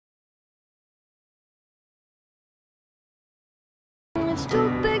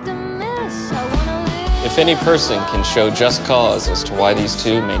If any person can show just cause as to why these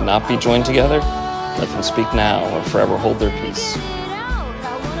two may not be joined together, let them speak now or forever hold their peace.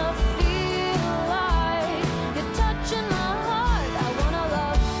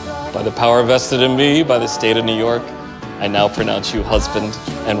 By the power vested in me by the state of New York, I now pronounce you husband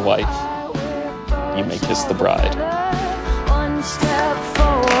and wife. You may kiss the bride. One step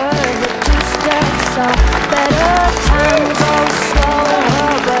forward, 2 steps up. Better time goes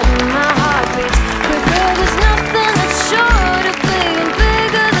slower, but my heart beats quicker. There's nothing that's short of being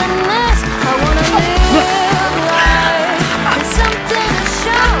bigger than this. I wanna live life. There's something to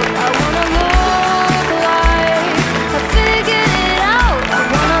show. I wanna look like I figured it out. I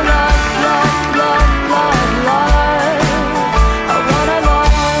wanna love, love, love, love, love. I wanna love.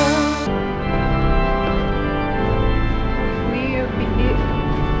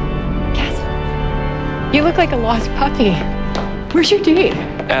 You look like a lost puppy. Where's your date?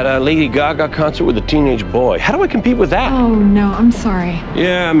 At a Lady Gaga concert with a teenage boy. How do I compete with that? Oh, no, I'm sorry.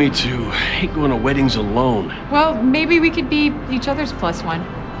 Yeah, me too. I hate going to weddings alone. Well, maybe we could be each other's +1.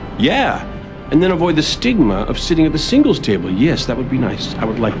 Yeah, and then avoid the stigma of sitting at the singles table. Yes, that would be nice. I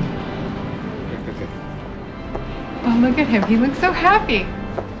would like that. Oh, look at him. He looks so happy.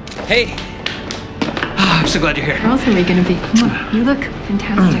 Hey. Oh, I'm so glad you're here. Where else are we going to be? You look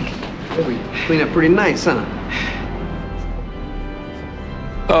fantastic. We clean up pretty nice, huh?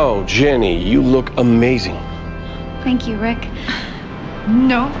 Oh, Jenny, you look amazing. Thank you, Rick.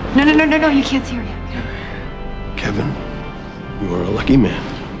 No, you can't see her yet. Kevin, you are a lucky man.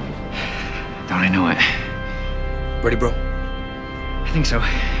 Don't I know it? Ready, bro? I think so.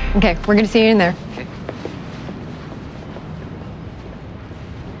 Okay, we're going to see you in there. Okay.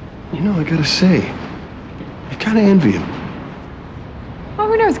 You know, I gotta say, I kind of envy him. Well,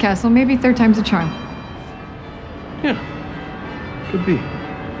 who knows, Castle? Maybe 3rd time's a charm. Yeah, could be.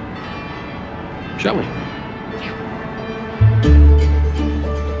 Shall we? Yeah.